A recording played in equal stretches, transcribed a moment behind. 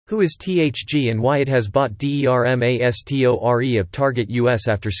Who is THG and why it has bought DERMASTORE of Target US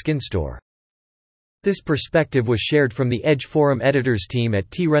after SkinStore? This perspective was shared from the Edge Forum editors team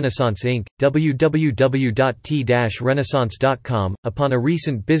at T-Renaissance Inc., www.t-renaissance.com, upon a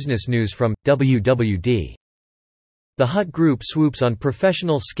recent business news from WWD. The Hut Group swoops on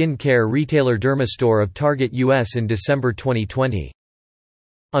professional skin care retailer Dermastore of Target US in December 2020.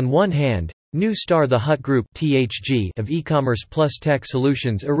 On one hand, New Star the Hut Group (THG) of e-commerce plus tech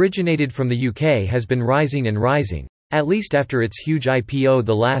solutions originated from the UK has been rising and rising, at least after its huge IPO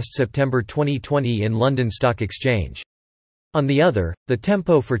the last September 2020 in London Stock Exchange. On the other, the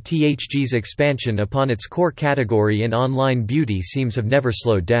tempo for THG's expansion upon its core category in online beauty seems have never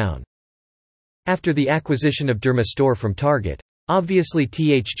slowed down. After the acquisition of Dermastore from Target, obviously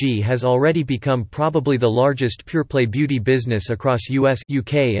THG has already become probably the largest pure-play beauty business across US,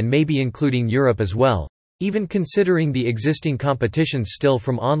 UK and maybe including Europe as well, even considering the existing competition still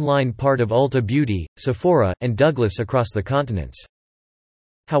from online part of Ulta Beauty, Sephora, and Douglas across the continents.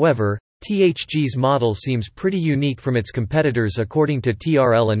 However, THG's model seems pretty unique from its competitors according to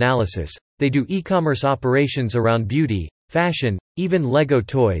TRL analysis. They do e-commerce operations around beauty, fashion, even Lego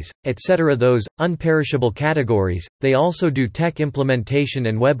toys, etc. Those unperishable categories. They also do tech implementation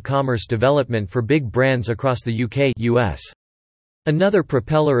and web commerce development for big brands across the UK, US. Another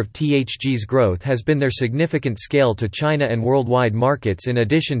propeller of THG's growth has been their significant scale to China and worldwide markets in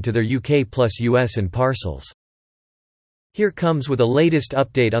addition to their UK plus US and parcels. Here comes with a latest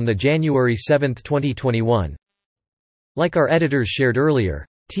update on the January 7, 2021. Like our editors shared earlier,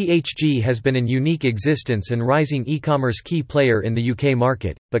 THG has been in unique existence and rising e-commerce key player in the UK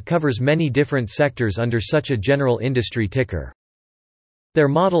market, but covers many different sectors under such a general industry ticker. Their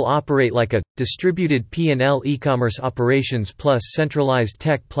model operate like a distributed P&L e-commerce operations plus centralized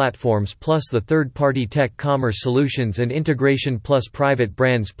tech platforms plus the third-party tech commerce solutions and integration plus private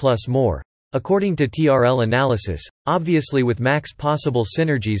brands plus more, according to TRL analysis, obviously with max possible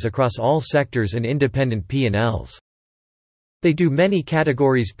synergies across all sectors and independent P&Ls. They do many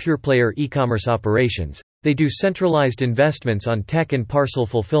categories pure-player e-commerce operations. They do centralized investments on tech and parcel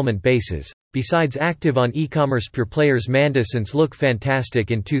fulfillment bases. Besides active on e-commerce pure-players Manda since Look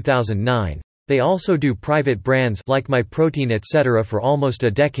Fantastic in 2009, they also do private brands like MyProtein etc. for almost a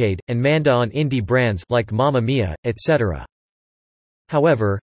decade, and Manda on indie brands like Mamma Mia, etc.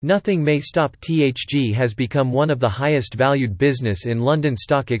 However, nothing may stop THG has become one of the highest valued business in London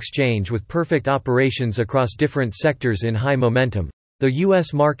Stock Exchange with perfect operations across different sectors in high momentum. The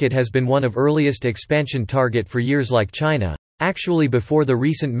US market has been one of earliest expansion target for years like China, actually before the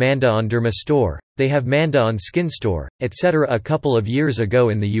recent Manda on Dermastore, they have Manda on SkinStore, etc. a couple of years ago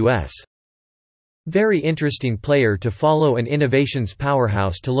in the US. Very interesting player to follow and innovations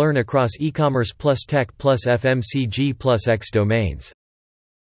powerhouse to learn across e-commerce plus tech plus FMCG plus X domains.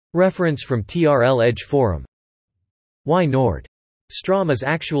 Reference from TRL Edge Forum. Why Nordstrom is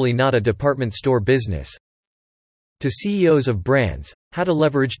actually not a department store business. To CEOs of brands, how to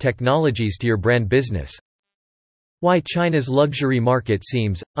leverage technologies to your brand business. Why China's luxury market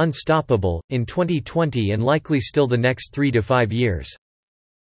seems unstoppable in 2020 and likely still the next 3 to 5 years.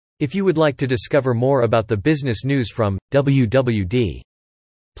 If you would like to discover more about the business news from WWD,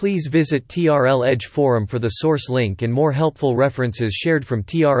 please visit TRL Edge Forum for the source link and more helpful references shared from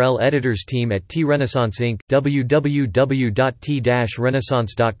TRL editors team at T-Renaissance Inc.,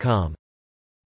 www.t-renaissance.com.